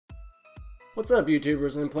What's up,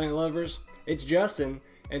 YouTubers and plant lovers? It's Justin,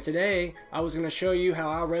 and today I was going to show you how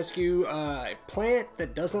I rescue a plant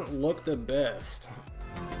that doesn't look the best.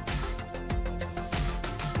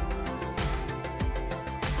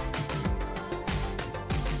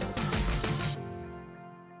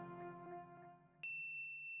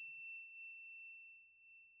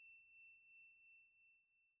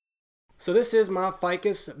 So this is my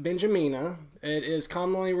Ficus benjamina. It is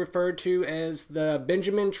commonly referred to as the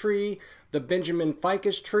Benjamin tree, the Benjamin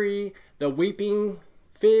ficus tree, the weeping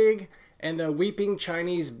fig, and the weeping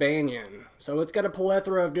Chinese banyan. So it's got a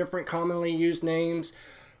plethora of different commonly used names.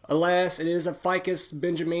 Alas, it is a Ficus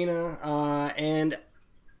benjamina, and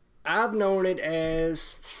I've known it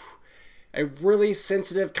as a really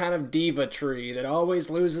sensitive kind of diva tree that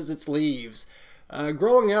always loses its leaves.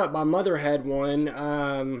 Growing up, my mother had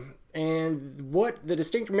one, and what the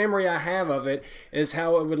distinct memory I have of it is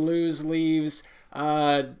how it would lose leaves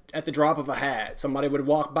at the drop of a hat. Somebody would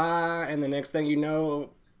walk by, and the next thing you know,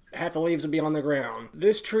 half the leaves would be on the ground.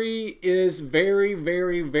 This tree is very,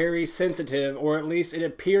 very, very sensitive, or at least it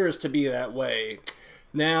appears to be that way.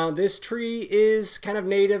 Now, this tree is kind of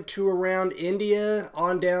native to around India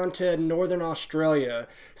on down to northern Australia.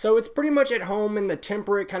 So it's pretty much at home in the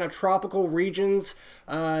temperate kind of tropical regions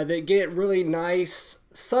that get really nice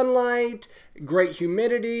sunlight, great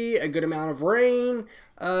humidity, a good amount of rain.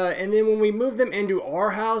 And then when we move them into our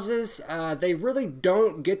houses, they really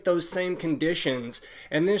don't get those same conditions.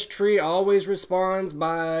 And this tree always responds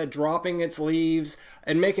by dropping its leaves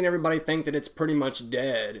and making everybody think that it's pretty much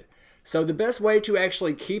dead. So the best way to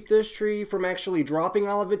actually keep this tree from actually dropping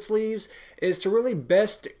all of its leaves is to really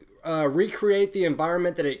best recreate the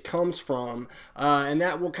environment that it comes from. And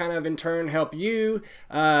that will kind of in turn help you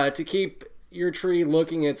to keep your tree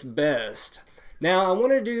looking its best. Now, I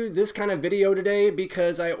want to do this kind of video today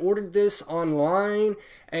because I ordered this online,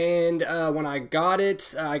 and when I got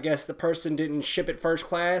it, I guess the person didn't ship it first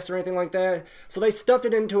class or anything like that. So they stuffed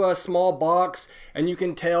it into a small box, and you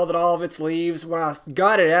can tell that all of its leaves, when I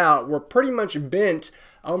got it out, were pretty much bent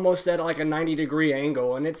almost at like a 90-degree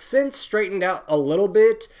angle, and it's since straightened out a little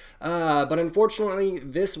bit, but unfortunately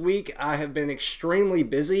this week I have been extremely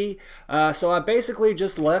busy, so I basically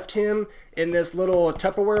just left him in this little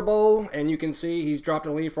Tupperware bowl, and you can see he's dropped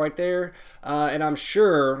a leaf right there, and I'm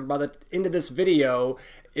sure by the end of this video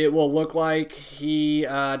it will look like he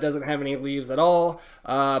doesn't have any leaves at all,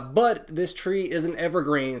 but this tree is an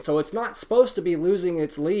evergreen, so it's not supposed to be losing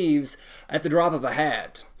its leaves at the drop of a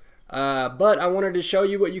hat. But I wanted to show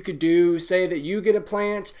you what you could do. Say that you get a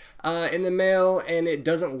plant in the mail and it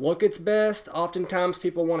doesn't look its best. Oftentimes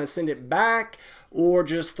people want to send it back or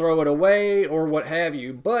just throw it away or what have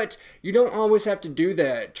you. But you don't always have to do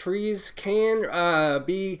that. Trees can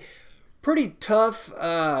be pretty tough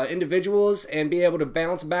individuals and be able to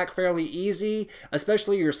bounce back fairly easy,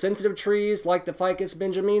 especially your sensitive trees like the Ficus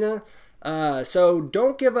benjamina. So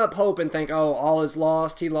don't give up hope and think, oh, all is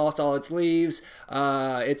lost, he lost all its leaves,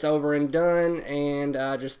 it's over and done, and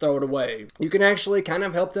just throw it away. You can actually kind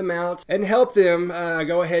of help them out and help them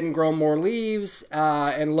go ahead and grow more leaves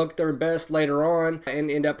and look their best later on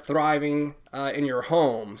and end up thriving in your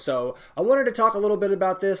home. So I wanted to talk a little bit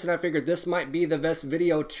about this, and I figured this might be the best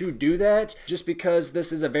video to do that, just because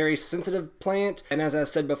this is a very sensitive plant, and as I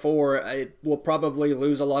said before, it will probably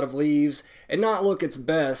lose a lot of leaves and not look its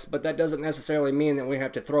best, but that doesn't necessarily mean that we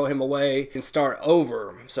have to throw him away and start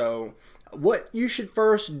over. So what you should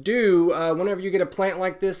first do whenever you get a plant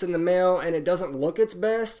like this in the mail and it doesn't look its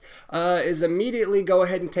best is immediately go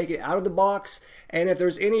ahead and take it out of the box, and if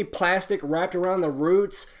there's any plastic wrapped around the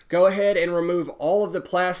roots, go ahead and remove all of the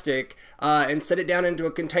plastic and set it down into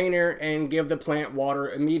a container and give the plant water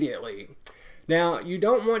immediately. Now, you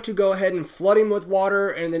don't want to go ahead and flood him with water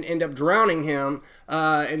and then end up drowning him.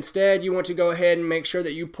 Instead, you want to go ahead and make sure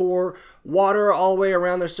that you pour water all the way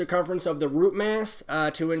around the circumference of the root mass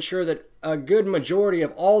to ensure that a good majority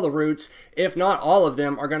of all the roots, if not all of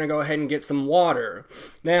them, are going to go ahead and get some water.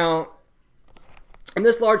 Now, in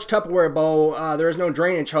this large Tupperware bowl, there is no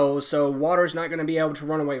drainage hose, so water is not going to be able to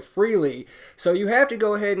run away freely. So you have to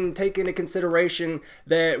go ahead and take into consideration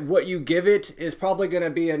that what you give it is probably going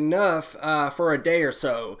to be enough for a day or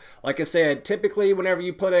so. Like I said, typically whenever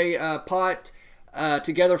you put a pot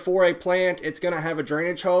together for a plant, it's going to have a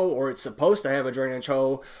drainage hole, or it's supposed to have a drainage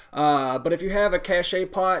hole. But if you have a cachet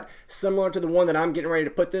pot similar to the one that I'm getting ready to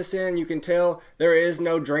put this in, you can tell there is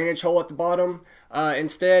no drainage hole at the bottom.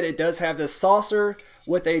 Instead, it does have this saucer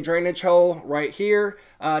with a drainage hole right here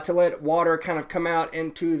to let water kind of come out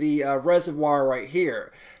into the reservoir right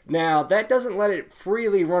here. Now, that doesn't let it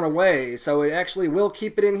freely run away, so it actually will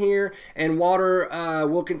keep it in here, and water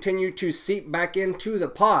will continue to seep back into the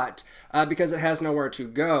pot because it has nowhere to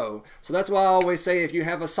go. So that's why I always say if you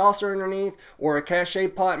have a saucer underneath or a cachet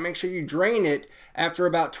pot, make sure you drain it after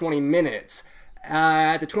about 20 minutes.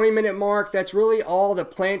 At the 20-minute mark, that's really all the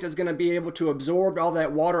plant is going to be able to absorb all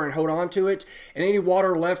that water and hold on to it. And any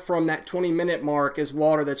water left from that 20-minute mark is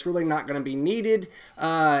water that's really not going to be needed.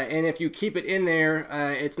 And if you keep it in there,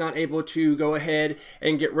 it's not able to go ahead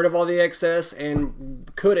and get rid of all the excess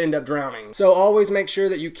and could end up drowning. So always make sure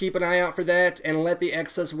that you keep an eye out for that and let the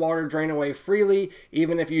excess water drain away freely,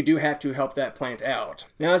 even if you do have to help that plant out.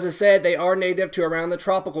 Now, as I said, they are native to around the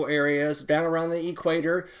tropical areas, down around the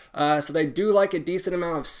equator, so they do like a decent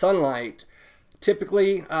amount of sunlight.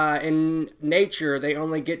 Typically in nature they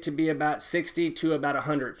only get to be about 60 to about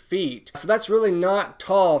 100 feet. So that's really not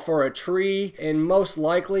tall for a tree, and most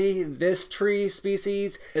likely this tree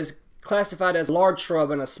species is classified as a large shrub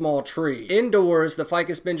and a small tree. Indoors, the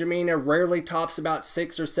Ficus benjamina rarely tops about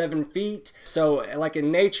 6 or 7 feet. So like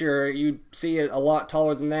in nature, you see it a lot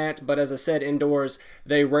taller than that, but as I said, indoors,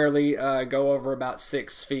 they rarely go over about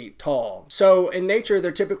 6 feet tall. So in nature,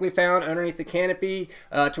 they're typically found underneath the canopy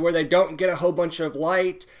to where they don't get a whole bunch of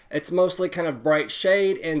light. It's mostly kind of bright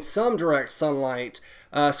shade and some direct sunlight.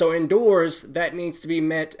 So indoors, that needs to be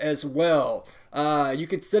met as well. You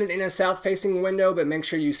could sit it in a south-facing window, but make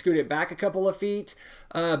sure you scoot it back a couple of feet.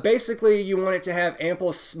 Basically, you want it to have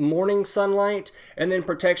ample morning sunlight and then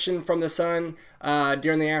protection from the sun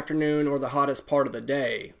during the afternoon or the hottest part of the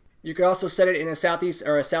day. You could also set it in a southeast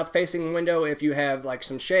or a south-facing window if you have like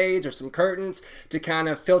some shades or some curtains to kind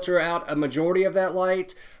of filter out a majority of that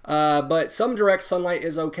light. But some direct sunlight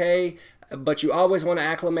is okay. But you always want to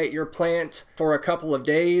acclimate your plant for a couple of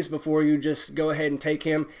days before you just go ahead and take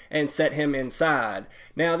him and set him inside.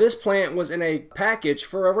 Now, this plant was in a package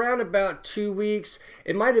for around about 2 weeks.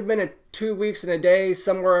 It might have been 2 weeks and a day,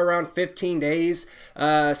 somewhere around 15 days.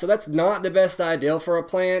 So that's not the best ideal for a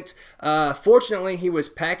plant. Fortunately, he was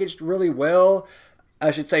packaged really well. I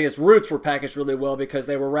should say his roots were packaged really well because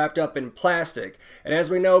they were wrapped up in plastic. And as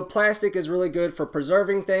we know, plastic is really good for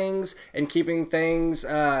preserving things and keeping things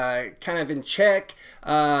kind of in check.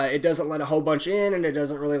 It doesn't let a whole bunch in, and it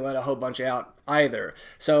doesn't really let a whole bunch out either.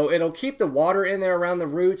 So it'll keep the water in there around the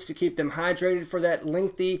roots to keep them hydrated for that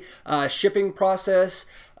lengthy shipping process.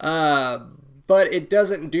 But it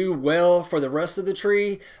doesn't do well for the rest of the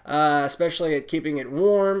tree, especially at keeping it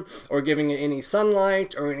warm or giving it any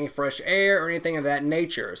sunlight or any fresh air or anything of that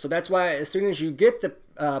nature. So that's why as soon as you get the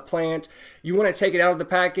plant, you want to take it out of the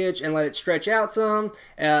package and let it stretch out some,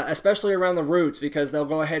 especially around the roots, because they'll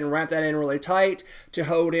go ahead and wrap that in really tight to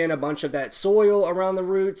hold in a bunch of that soil around the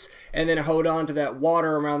roots, and then hold on to that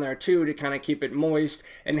water around there too to kind of keep it moist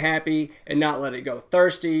and happy and not let it go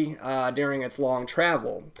thirsty during its long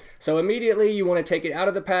travel. So immediately you want to take it out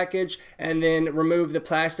of the package and then remove the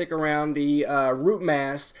plastic around the root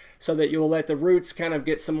mass so that you'll let the roots kind of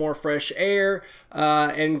get some more fresh air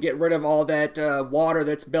and get rid of all that water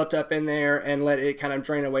that's built up in there and let it kind of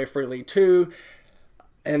drain away freely too,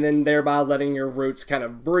 and then thereby letting your roots kind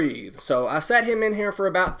of breathe. So I sat him in here for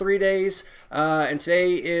about 3 days, and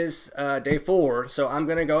today is day 4, so I'm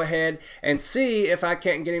going to go ahead and see if I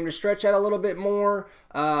can't get him to stretch out a little bit more.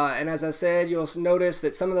 And as I said, you'll notice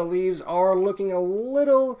that some of the leaves are looking a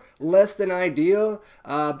little less than ideal,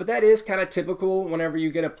 but that is kind of typical whenever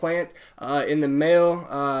you get a plant in the mail.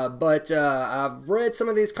 But I've read some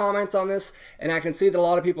of these comments on this, and I can see that a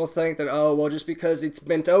lot of people think that, oh, well, just because it's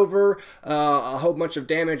bent over, a whole bunch of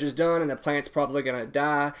damage is done and the plant's probably going to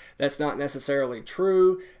die. That's not necessarily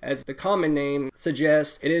true. As the common name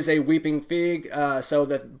suggests, it is a weeping fig, so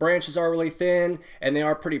the branches are really thin and they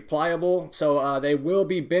are pretty pliable, so they will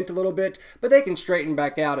be bent a little bit, but they can straighten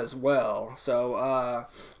back out as well. So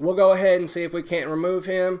we'll go ahead and see if we can't remove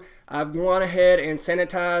him. I've gone ahead and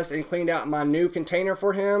sanitized and cleaned out my new container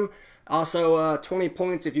for him. Also 20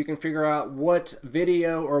 points if you can figure out what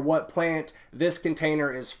video or what plant this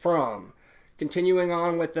container is from. Continuing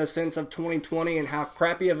on with the sense of 2020 and how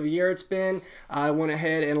crappy of a year it's been, I went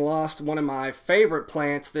ahead and lost one of my favorite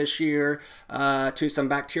plants this year to some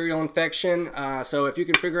bacterial infection. So if you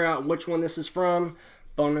can figure out which one this is from,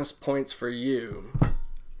 bonus points for you.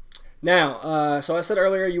 Now, so I said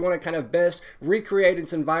earlier, you want to kind of best recreate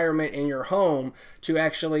its environment in your home to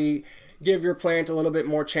actually give your plant a little bit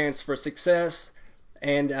more chance for success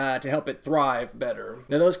and to help it thrive better.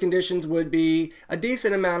 Now, those conditions would be a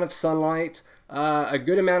decent amount of sunlight, a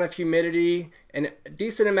good amount of humidity and a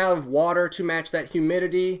decent amount of water to match that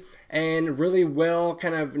humidity, and really well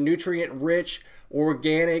kind of nutrient rich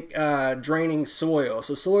organic draining soil.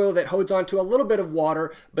 So soil that holds on to a little bit of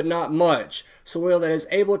water but not much. Soil that is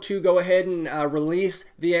able to go ahead and release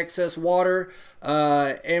the excess water,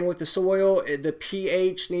 and with the soil the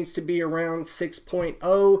pH needs to be around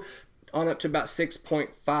 6.0 on up to about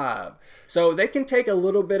 6.5. So they can take a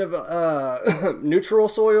little bit of neutral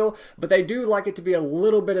soil, but they do like it to be a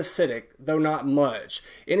little bit acidic, though not much.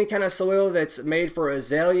 Any kind of soil that's made for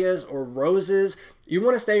azaleas or roses, you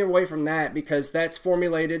want to stay away from that because that's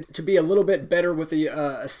formulated to be a little bit better with the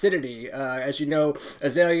acidity. As you know,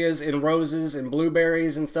 azaleas and roses and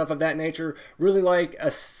blueberries and stuff of that nature really like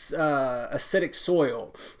acidic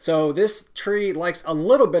soil. So this tree likes a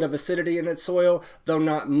little bit of acidity in its soil, though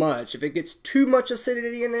not much. If it gets too much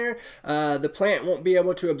acidity in there, the plant won't be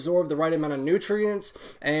able to absorb the right amount of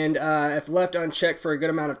nutrients, and if left unchecked for a good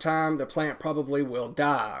amount of time, the plant probably will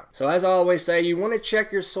die. So as I always say, you want to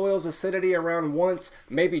check your soil's acidity around once,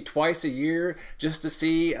 maybe twice a year, just to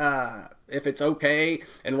see if it's okay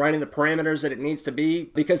and right in the parameters that it needs to be.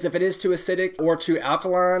 Because if it is too acidic or too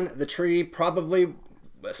alkaline, the tree probably,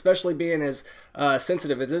 especially being as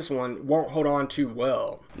sensitive as this one, won't hold on too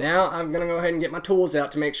well. Now I'm going to go ahead and get my tools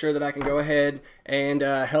out to make sure that I can go ahead and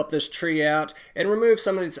help this tree out and remove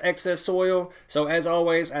some of this excess soil. So as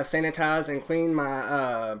always, I sanitize and clean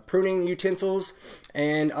my pruning utensils,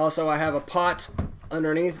 and also I have a pot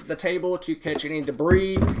underneath the table to catch any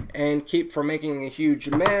debris and keep from making a huge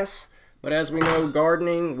mess. But as we know,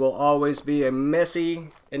 gardening will always be a messy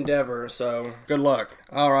endeavor, so good luck.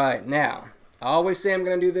 Alright, now I always say I'm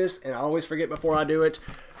going to do this, and I always forget before I do it.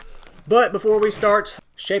 But before we start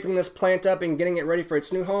shaping this plant up and getting it ready for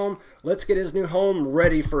its new home, let's get his new home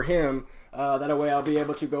ready for him. That way I'll be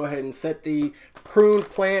able to go ahead and set the prune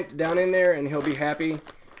plant down in there, and he'll be happy.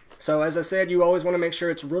 So as I said, you always want to make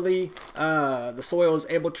sure it's really, the soil is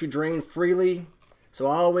able to drain freely. So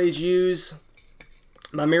I always use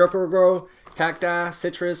my Miracle-Gro cacti,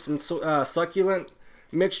 citrus, and succulent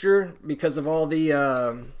mixture because of all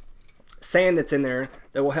the sand that's in there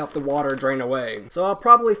that will help the water drain away. So I'll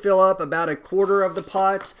probably fill up about a quarter of the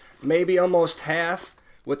pot, maybe almost half,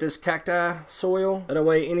 with this cacti soil. That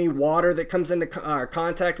way any water that comes into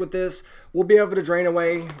contact with this will be able to drain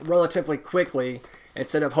away relatively quickly,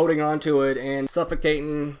 instead of holding on to it and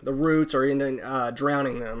suffocating the roots or even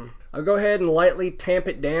drowning them. I'll go ahead and lightly tamp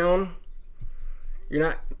it down. You're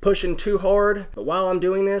not pushing too hard, but while I'm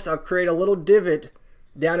doing this, I'll create a little divot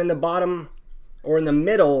down in the bottom or in the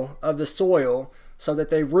middle of the soil so that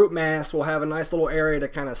the root mass will have a nice little area to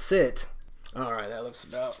kind of sit. Alright, that looks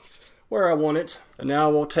about where I want it. And now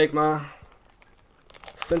we'll take my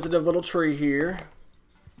sensitive little tree here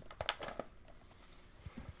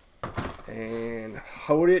and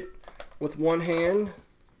hold it with one hand,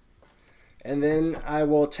 and then I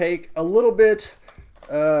will take a little bit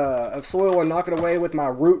of soil and knock it away with my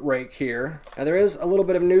root rake here. Now there is a little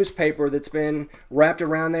bit of newspaper that's been wrapped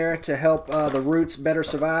around there to help the roots better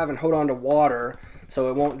survive and hold on to water so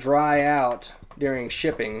it won't dry out during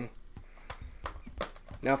shipping.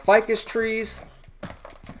 Now ficus trees,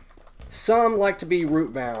 some like to be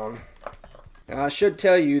root bound. Now I should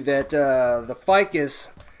tell you that the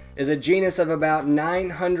ficus is a genus of about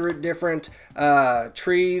 900 different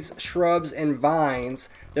trees, shrubs, and vines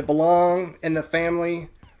that belong in the family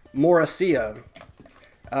Moraceae.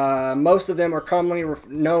 Most of them are commonly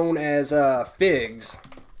known as figs.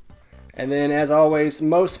 And then, as always,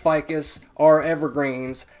 most ficus are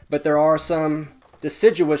evergreens, but there are some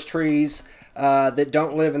deciduous trees that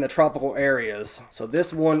don't live in the tropical areas. So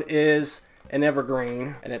this one is an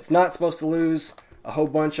evergreen, and it's not supposed to lose a whole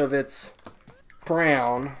bunch of its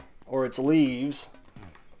crown or its leaves,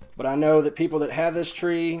 but I know that people that have this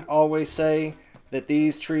tree always say that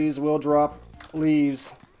these trees will drop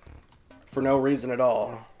leaves for no reason at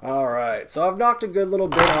all. Alright, so I've knocked a good little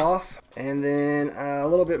bit off, and then a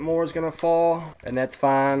little bit more is going to fall, and that's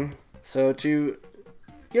fine. So to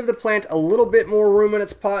give the plant a little bit more room in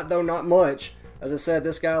its pot, though not much, as I said,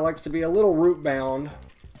 this guy likes to be a little root bound,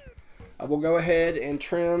 I will go ahead and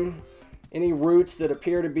trim any roots that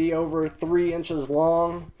appear to be over 3 inches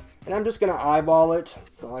long, and I'm just going to eyeball it.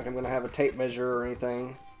 It's not like I'm going to have a tape measure or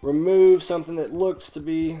anything. Remove something that looks to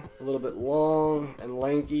be a little bit long and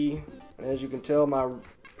lanky, and as you can tell, my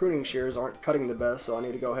pruning shears aren't cutting the best, so I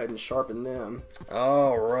need to go ahead and sharpen them.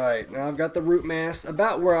 Alright, now I've got the root mass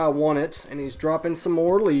about where I want it, and he's dropping some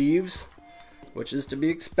more leaves, which is to be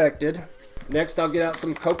expected. Next I'll get out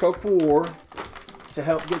some cocoa coir to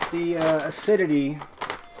help get the acidity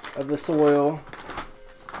of the soil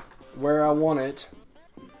where I want it.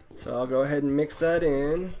 So I'll go ahead and mix that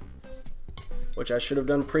in, which I should have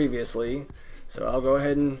done previously. So I'll go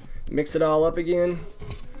ahead and mix it all up again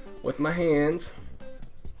with my hands.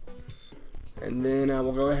 And then I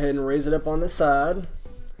will go ahead and raise it up on the side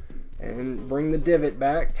and bring the divot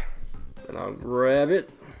back. And I'll grab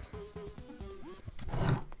it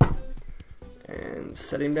and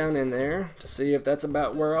set him down in there to see if that's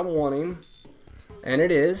about where I want him. And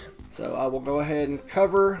it is. So I will go ahead and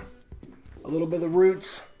cover a little bit of the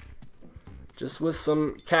roots just with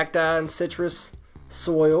some cacti and citrus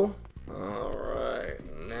soil. Alright,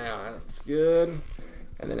 now that's good.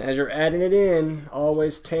 And then as you're adding it in,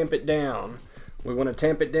 always tamp it down. We want to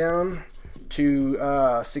tamp it down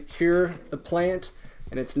to secure the plant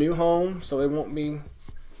in its new home so it won't be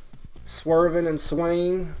swerving and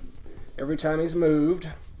swaying every time he's moved.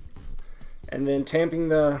 And then tamping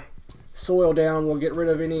the soil down will get rid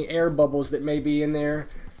of any air bubbles that may be in there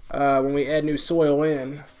when we add new soil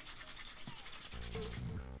in.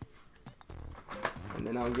 And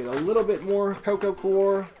then I'll get a little bit more cocoa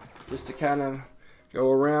coir just to kind of go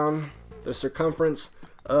around the circumference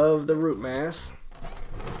of the root mass.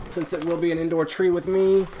 Since it will be an indoor tree with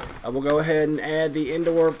me, I will go ahead and add the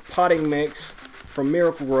indoor potting mix from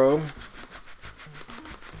Miracle-Gro.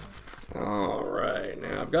 Alright,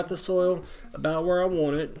 now I've got the soil about where I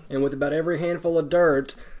want it, and with about every handful of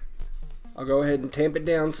dirt, I'll go ahead and tamp it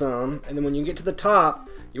down some, and then when you get to the top,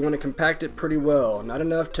 you want to compact it pretty well. Not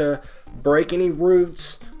enough to break any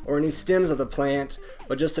roots or any stems of the plant,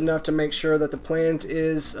 but just enough to make sure that the plant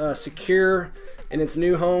is secure in its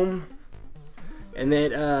new home and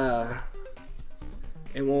that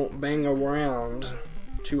it won't bang around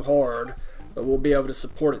too hard, but will be able to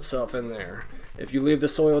support itself in there. If you leave the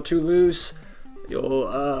soil too loose, you'll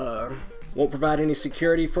won't provide any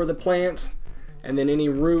security for the plant, and then any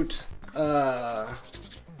root,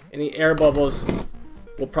 any air bubbles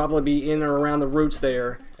will probably be in or around the roots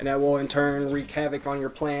there, and that will in turn wreak havoc on your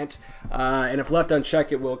plant, and if left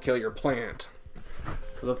unchecked, it will kill your plant.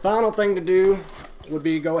 So the final thing to do would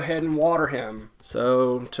be go ahead and water him.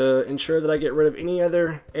 So to ensure that I get rid of any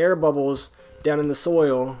other air bubbles down in the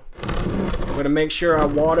soil, I'm going to make sure I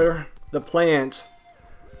water the plant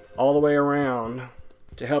all the way around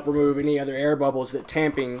to help remove any other air bubbles that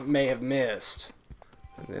tamping may have missed.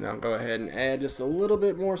 And then I'll go ahead and add just a little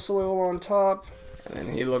bit more soil on top, and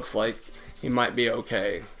then he looks like he might be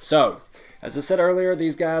okay. So, as I said earlier,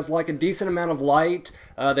 these guys like a decent amount of light.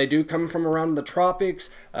 They do come from around the tropics.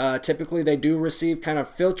 Typically, they do receive kind of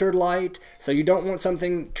filtered light, so you don't want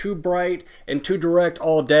something too bright and too direct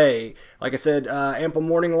all day. Like I said, ample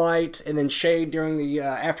morning light and then shade during the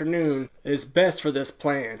afternoon is best for this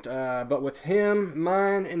plant. But with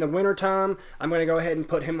mine, in the wintertime, I'm going to go ahead and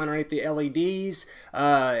put him underneath the LEDs,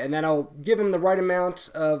 and that'll give him the right amount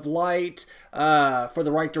of light for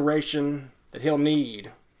the right duration that he'll need.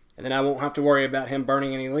 And then I won't have to worry about him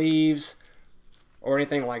burning any leaves or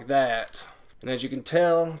anything like that. And as you can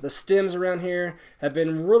tell, the stems around here have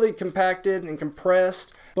been really compacted and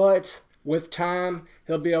compressed, but with time,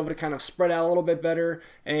 he'll be able to kind of spread out a little bit better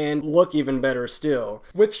and look even better still.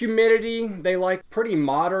 With humidity, they like pretty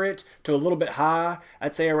moderate to a little bit high.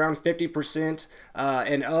 I'd say around 50%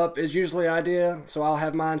 and up is usually ideal. So I'll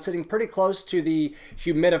have mine sitting pretty close to the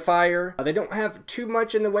humidifier. They don't have too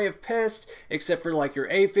much in the way of pests, except for like your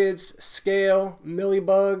aphids, scale,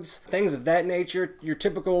 mealybugs, things of that nature, your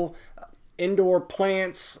typical indoor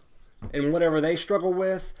plants and whatever they struggle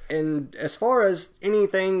with. And as far as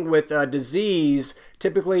anything with disease,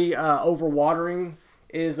 typically overwatering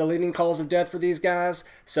is the leading cause of death for these guys.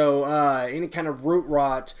 So any kind of root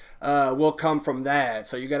rot will come from that.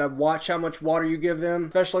 So you got to watch how much water you give them,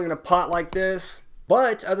 especially in a pot like this.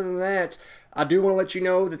 But other than that, I do want to let you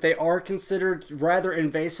know that they are considered rather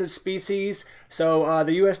invasive species. So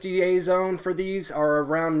the USDA zone for these are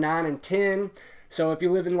around 9 and 10. So if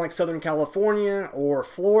you live in like Southern California or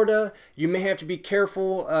Florida, you may have to be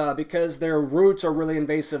careful because their roots are really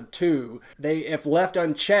invasive too. If left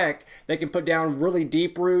unchecked, they can put down really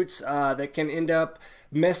deep roots that can end up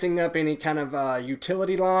messing up any kind of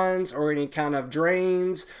utility lines or any kind of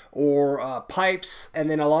drains or pipes. And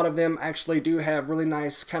then a lot of them actually do have really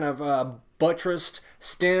nice kind of buttressed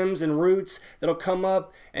stems and roots that'll come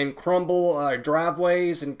up and crumble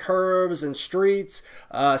driveways and curbs and streets.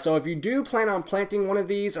 So if you do plan on planting one of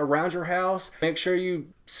these around your house, make sure you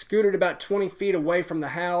scoot it about 20 feet away from the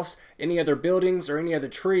house, any other buildings or any other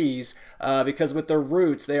trees, because with their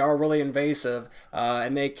roots they are really invasive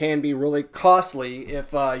and they can be really costly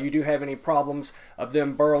if you do have any problems of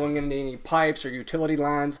them burrowing into any pipes or utility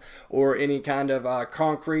lines or any kind of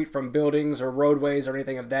concrete from buildings or roadways or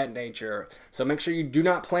anything of that nature. So make sure you do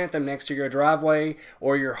not plant them next to your driveway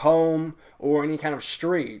or your home or any kind of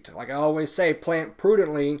street. Like I always say, plant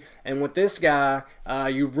prudently, and with this guy,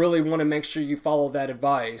 you really want to make sure you follow that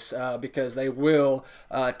advice because they will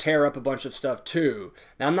tear up a bunch of stuff too.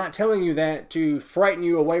 Now, I'm not telling you that to frighten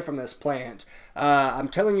you away from this plant. I'm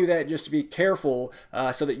telling you that just to be careful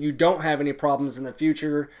so that you don't have any problems in the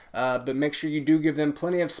future, but make sure you do give them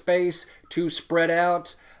plenty of space to spread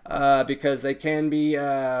out because they can be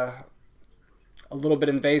a little bit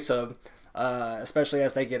invasive, especially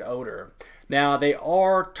as they get older. Now, they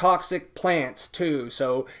are toxic plants too,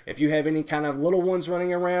 so if you have any kind of little ones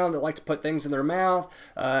running around that like to put things in their mouth,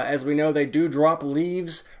 as we know, they do drop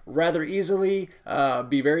leaves rather easily.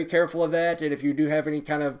 Be very careful of that, and if you do have any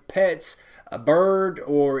kind of pets, a bird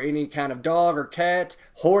or any kind of dog or cat,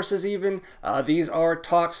 horses even, these are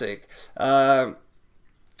toxic.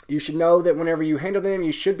 You should know that whenever you handle them,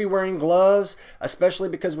 you should be wearing gloves, especially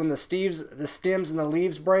because when the stems and the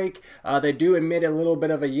leaves break, they do emit a little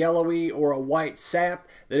bit of a yellowy or a white sap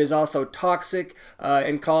that is also toxic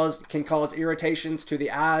and can cause irritations to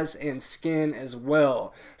the eyes and skin as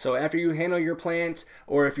well. So after you handle your plant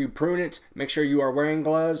or if you prune it, make sure you are wearing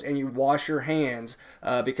gloves and you wash your hands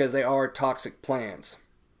because they are toxic plants.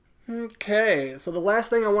 Okay, so the last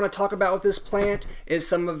thing I want to talk about with this plant is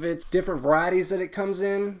some of its different varieties that it comes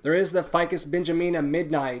in. There is the Ficus benjamina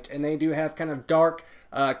Midnight, and they do have kind of dark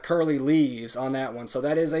curly leaves on that one. So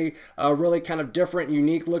that is a really kind of different,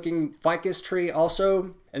 unique looking ficus tree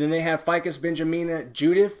also. And then they have Ficus benjamina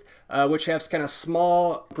Judith, which has kind of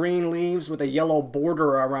small green leaves with a yellow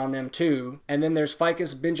border around them too. And then there's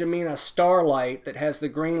Ficus benjamina Starlight that has the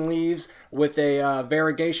green leaves with a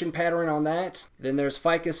variegation pattern on that. Then there's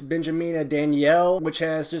Ficus benjamina Danielle, which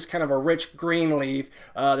has just kind of a rich green leaf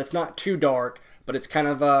that's not too dark, but it's kind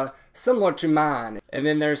of similar to mine. And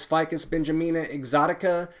then there's Ficus benjamina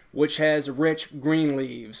Exotica, which has rich green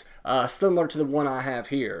leaves, similar to the one I have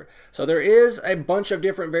here. So there is a bunch of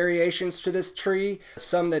different variations to this tree.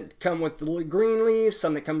 Some that come with green leaves,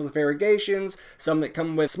 some that come with variegations, some that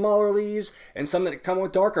come with smaller leaves, and some that come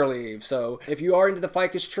with darker leaves. So if you are into the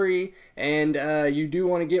ficus tree and you do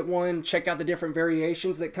want to get one, check out the different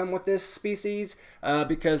variations that come with this species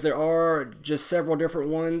because there are just several different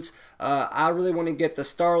ones. I really want to get the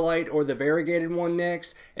Starlight or the variegated one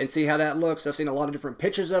next and see how that looks. I've seen a lot of different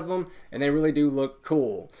pictures of them and they really do look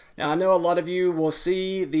cool. Now I know a lot of you will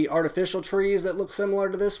see the artificial trees that look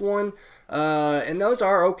similar to this one, and those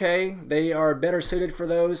are okay. They are better suited for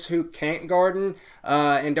those who can't garden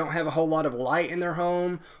and don't have a whole lot of light in their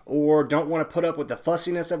home or don't want to put up with the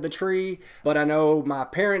fussiness of the tree. But I know my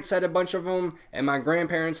parents had a bunch of them and my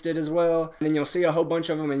grandparents did as well. And then you'll see a whole bunch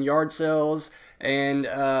of them in yard sales and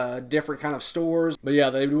different kind of stores. But yeah,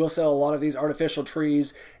 they will sell a lot of these artificial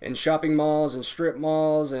trees in shopping malls and strip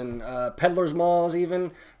malls and peddlers malls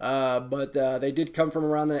even. But they did come from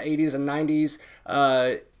around the 80s and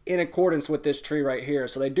 90s in accordance with this tree right here.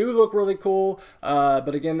 So they do look really cool,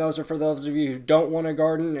 but again, those are for those of you who don't want to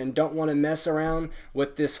garden and don't want to mess around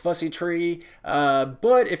with this fussy tree.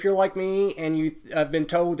 But if you're like me and you have been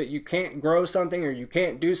told that you can't grow something or you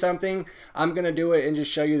can't do something, I'm going to do it and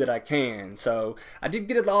just show you that I can. So I did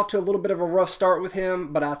get it off to a little bit of a rough start with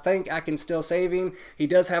him, but I think I can still save him. He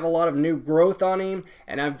does have a lot of new growth on him,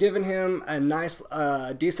 and I've given him a nice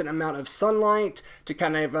decent amount of sunlight to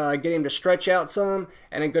kind of get him to stretch out some,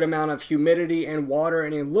 and a good amount of humidity and water,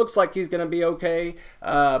 and he looks like he's going to be okay.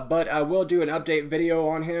 But I will do an update video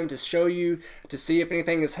on him to show you to see if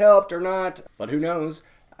anything has helped or not, but who knows.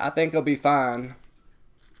 I think he'll be fine.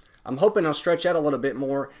 I'm hoping he'll stretch out a little bit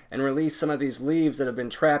more and release some of these leaves that have been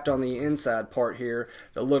trapped on the inside part here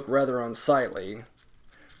that look rather unsightly,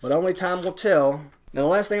 but only time will tell. Now the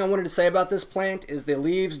last thing I wanted to say about this plant is the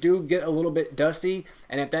leaves do get a little bit dusty,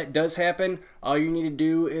 and if that does happen, all you need to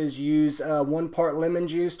do is use 1 part lemon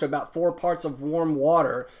juice to about 4 parts of warm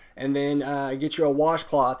water, and then get you a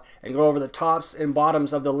washcloth and go over the tops and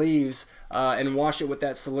bottoms of the leaves and wash it with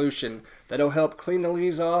that solution. That'll help clean the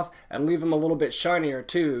leaves off and leave them a little bit shinier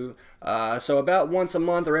too. So about once a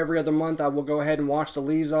month or every other month I will go ahead and wash the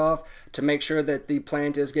leaves off to make sure that the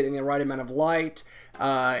plant is getting the right amount of light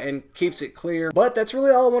and keeps it clear. But that's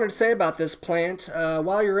really all I wanted to say about this plant.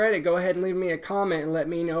 While you're at it, go ahead and leave me a comment and let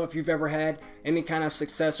me know if you've ever had any kind of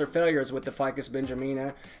success or failures with the Ficus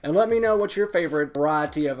benjamina, and let me know what your favorite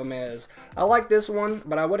variety of them is. I like this one,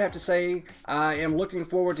 but I would have to say I am looking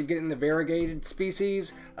forward to getting the variegated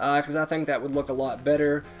species because I think that would look a lot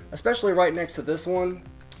better, especially right next to this one.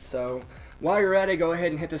 So while you're at it, go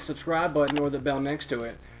ahead and hit the subscribe button or the bell next to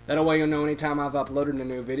it. That way you'll know anytime I've uploaded a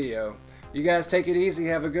new video. You guys take it easy,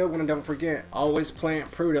 have a good one, and don't forget, always plant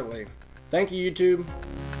prudently. Thank you,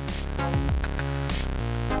 YouTube.